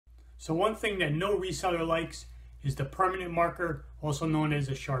So one thing that no reseller likes is the permanent marker, also known as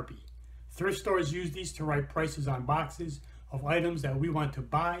a Sharpie. Thrift stores use these to write prices on boxes of items that we want to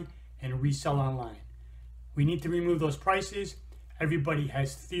buy and resell online. We need to remove those prices. Everybody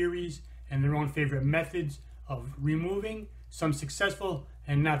has theories and their own favorite methods of removing, some successful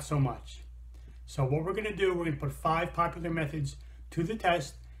and not so much. So what we're going to do, we're going to put 5 popular methods to the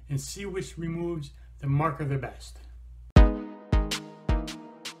test and see which removes the marker the best.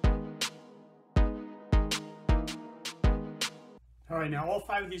 Alright, now all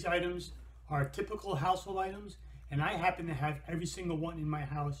 5 of these items are typical household items, and I happen to have every single one in my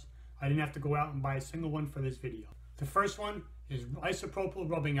house. I didn't have to go out and buy a single one for this video. The first one is isopropyl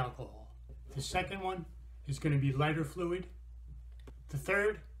rubbing alcohol. The second one is going to be lighter fluid. The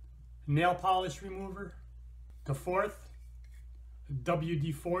third, nail polish remover. The fourth,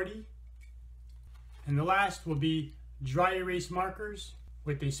 WD-40. And the last will be dry erase markers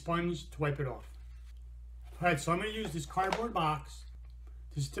with a sponge to wipe it off. Alright, so I'm going to use this cardboard box.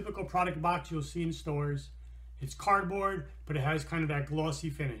 This is a typical product box you'll see in stores. It's cardboard, but it has kind of that glossy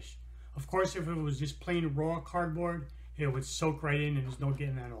finish. Of course, if it was just plain raw cardboard, it would soak right in and there's no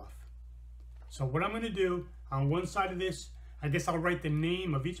getting that off. So what I'm going to do, on one side of this, I guess I'll write the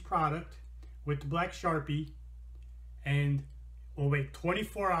name of each product with the black Sharpie, and we'll wait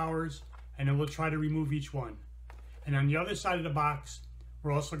 24 hours and then we'll try to remove each one. And on the other side of the box,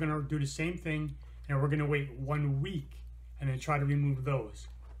 we're also going to do the same thing, and we're going to wait 1 week and then try to remove those.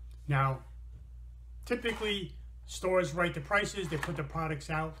 Now, typically stores write the prices, they put the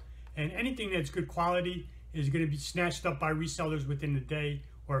products out, and anything that's good quality is going to be snatched up by resellers within a day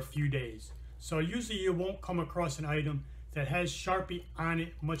or a few days. So usually you won't come across an item that has Sharpie on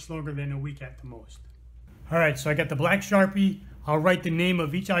it much longer than a week at the most. Alright, so I got the black Sharpie. I'll write the name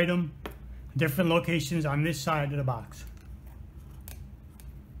of each item, different locations on this side of the box.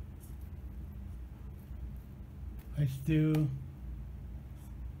 Let's do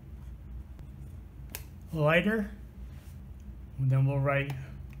lighter, and then we'll write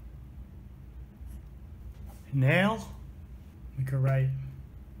nail. We could write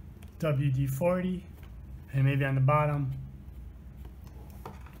WD-40, and maybe on the bottom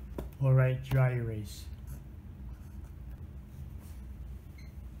we'll write dry erase.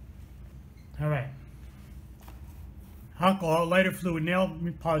 Alright. Alcohol, lighter fluid, nail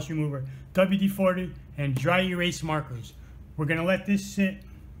polish remover, WD-40, and dry erase markers. We're going to let this sit.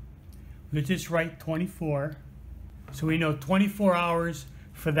 Let's just write 24. So we know 24 hours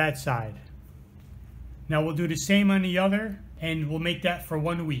for that side. Now we'll do the same on the other, and we'll make that for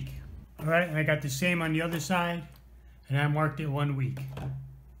 1 week. Alright, and I got the same on the other side, and I marked it 1 week.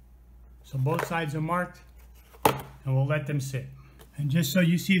 So both sides are marked, and we'll let them sit. And just so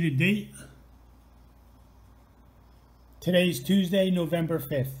you see the date, today's Tuesday, November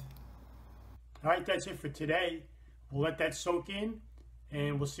 5th. Alright, that's it for today. We'll let that soak in,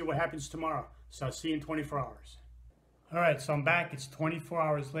 and we'll see what happens tomorrow. So I'll see you in 24 hours. Alright, so I'm back. It's 24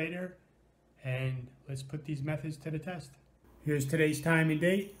 hours later, and let's put these methods to the test. Here's today's time and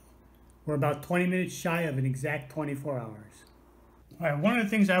date. We're about 20 minutes shy of an exact 24 hours. Alright, one of the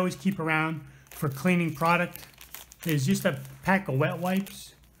things I always keep around for cleaning product is just a pack of wet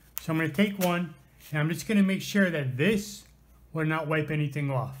wipes. So I'm going to take one, and I'm just going to make sure that this will not wipe anything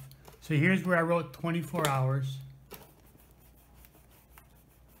off. So here's where I wrote 24 hours.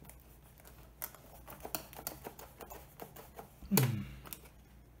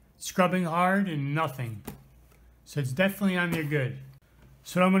 Scrubbing hard and nothing. So it's definitely on there good.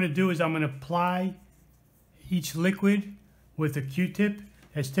 So what I'm going to do is I'm going to apply each liquid with a Q-tip.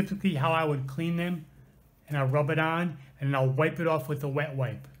 That's typically how I would clean them. And I'll rub it on and I'll wipe it off with a wet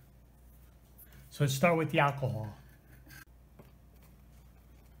wipe. So let's start with the alcohol.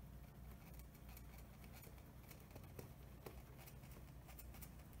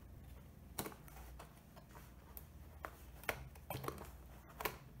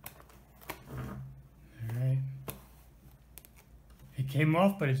 It came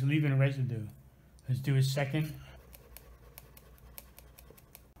off, but it's leaving residue. Let's do a second.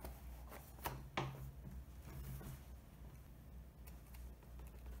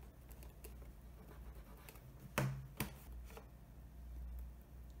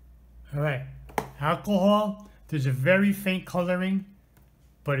 Alright, alcohol, there's a very faint coloring,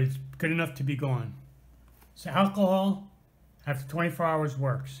 but it's good enough to be gone. So alcohol, after 24 hours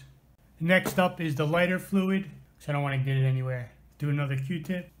works. Next up is the lighter fluid, so I don't want to get it anywhere. Do another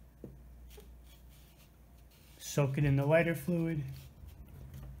Q-tip. Soak it in the lighter fluid.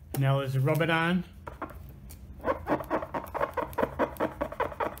 Now let's rub it on.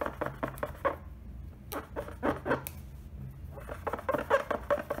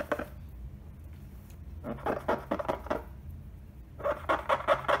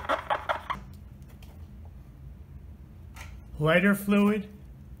 Lighter fluid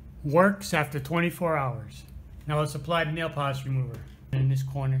works after 24 hours. Now let's apply the nail polish remover in this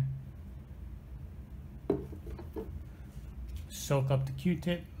corner. Soak up the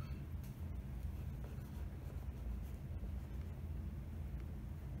Q-tip.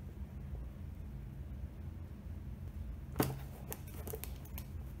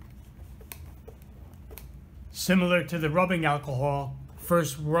 Similar to the rubbing alcohol,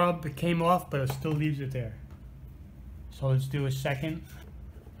 first rub it came off, but it still leaves it there. So let's do a second.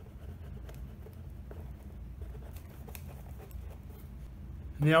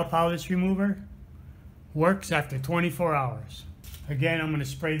 Nail polish remover works after 24 hours. Again, I'm going to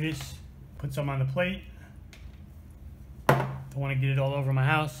spray this, put some on the plate. Don't want to get it all over my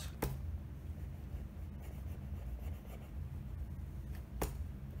house.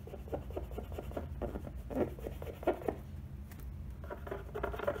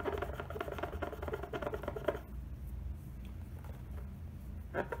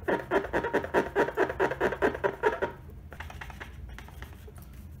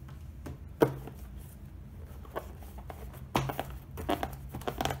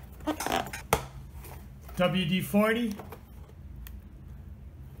 WD-40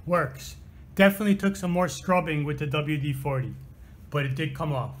 works. Definitely took some more scrubbing with the WD-40, but it did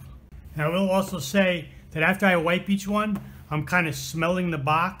come off. And I will also say that after I wipe each one, I'm kind of smelling the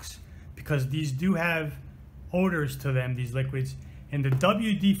box because these do have odors to them, these liquids. And the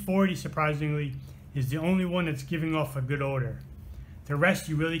WD-40, surprisingly, is the only one that's giving off a good odor. The rest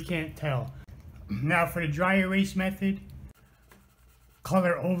you really can't tell. Now for the dry erase method,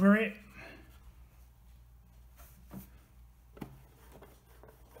 color over it.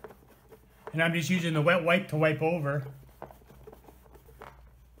 And I'm just using the wet wipe to wipe over.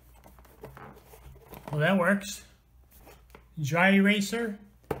 Well, that works. Dry eraser,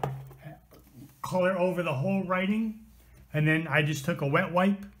 color over the whole writing, and then I just took a wet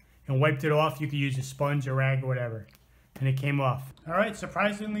wipe and wiped it off. You could use a sponge or rag or whatever, and it came off. All right,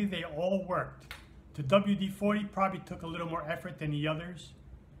 surprisingly, they all worked. The WD-40 probably took a little more effort than the others,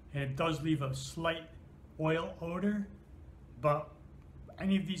 and it does leave a slight oil odor, but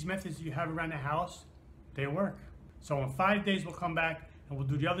any of these methods you have around the house, they work. So in 5 days, we'll come back and we'll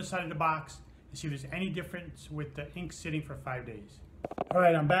do the other side of the box and see if there's any difference with the ink sitting for 5 days. All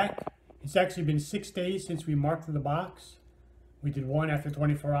right, I'm back. It's actually been 6 days since we marked the box. We did one after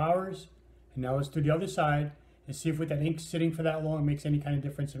 24 hours, and now let's do the other side and see if with that ink sitting for that long, it makes any kind of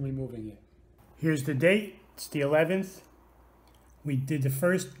difference in removing it. Here's the date, it's the 11th. We did the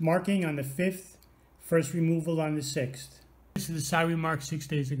first marking on the 5th, first removal on the 6th. This is the side we marked 6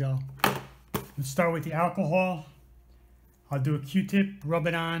 days ago. Let's start with the alcohol. I'll do a Q-tip, rub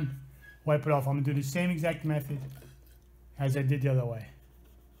it on, wipe it off. I'm going to do the same exact method as I did the other way.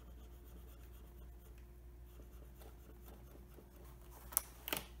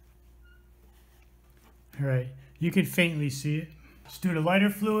 All right, you can faintly see it. Let's do the lighter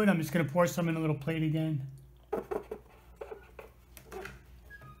fluid. I'm just going to pour some in a little plate again.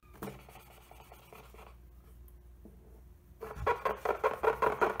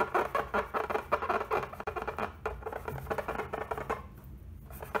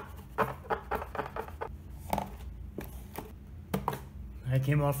 That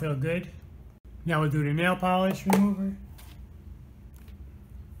came off real good. Now we'll do the nail polish remover.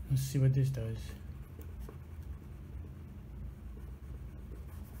 Let's see what this does.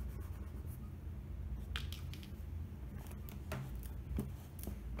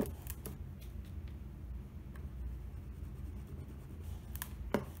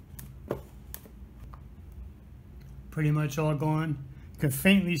 Pretty much all gone. You can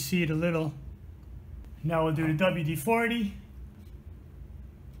faintly see it a little. Now we'll do the WD-40.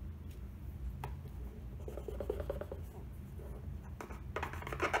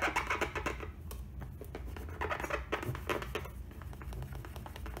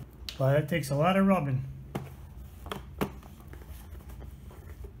 Well, that takes a lot of rubbing.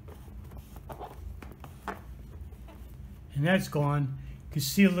 And that's gone. You can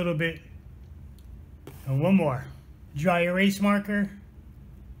see a little bit. And one more. Dry erase marker.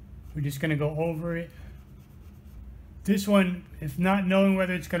 We're just going to go over it. This one, if not knowing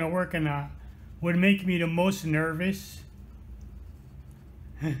whether it's going to work or not, would make me the most nervous.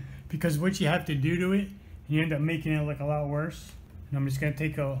 Because what you have to do to it, you end up making it look a lot worse. And I'm just going to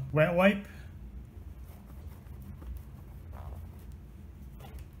take a wet wipe.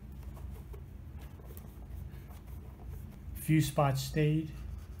 A few spots stayed.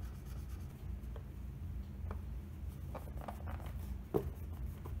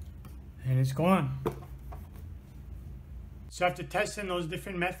 And it's gone. So after testing those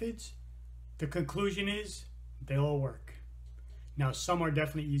different methods, the conclusion is they all work. Now, some are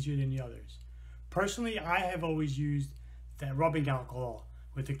definitely easier than the others. Personally, I have always used that rubbing alcohol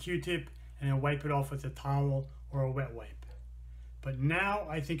with a Q-tip and then wipe it off with a towel or a wet wipe. But now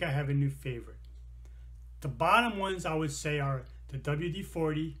I think I have a new favorite. The bottom ones I would say are the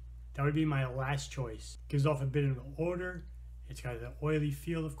WD-40. That would be my last choice. Gives off a bit of an odor. It's got an oily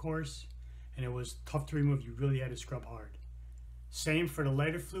feel, of course, and it was tough to remove. You really had to scrub hard. Same for the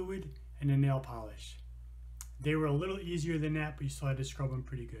lighter fluid and the nail polish. They were a little easier than that, but you still had to scrub them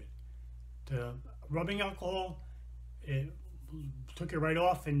pretty good. The rubbing alcohol, it took it right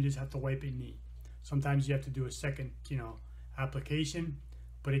off and you just have to wipe it neat. Sometimes you have to do a second, application,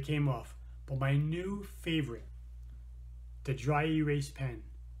 but it came off. But my new favorite, the dry erase pen.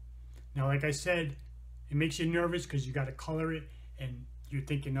 Now, like I said, it makes you nervous because you got to color it and you're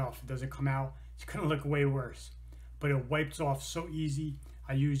thinking, oh, if it doesn't come out, it's going to look way worse. But it wipes off so easy.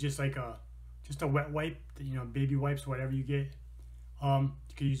 I use just a wet wipe, baby wipes, whatever you get. You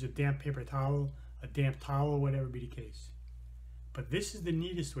could use a damp paper towel, a damp towel, whatever be the case. But this is the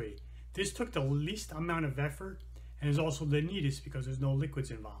neatest way. This took the least amount of effort and is also the neatest because there's no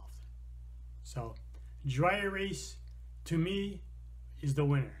liquids involved. So dry erase, to me, is the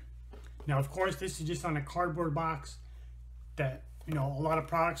winner. Now, of course, this is just on a cardboard box that, a lot of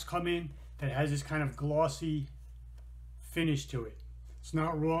products come in that has this kind of glossy finish to it. It's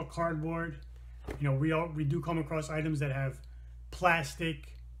not raw cardboard. We do come across items that have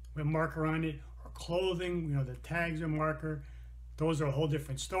plastic with marker on it, or clothing, the tags are marker. Those are a whole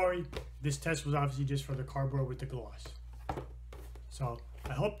different story. This test was obviously just for the cardboard with the gloss. So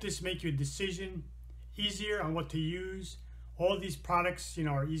I hope this makes your decision easier on what to use. All these products,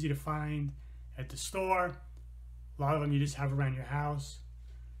 are easy to find at the store. A lot of them you just have around your house.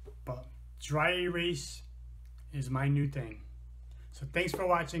 But dry erase is my new thing. So thanks for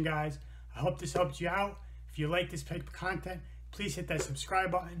watching, guys. I hope this helped you out. If you like this type of content, please hit that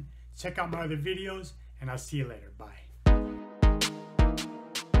subscribe button. Check out my other videos, and I'll see you later. Bye.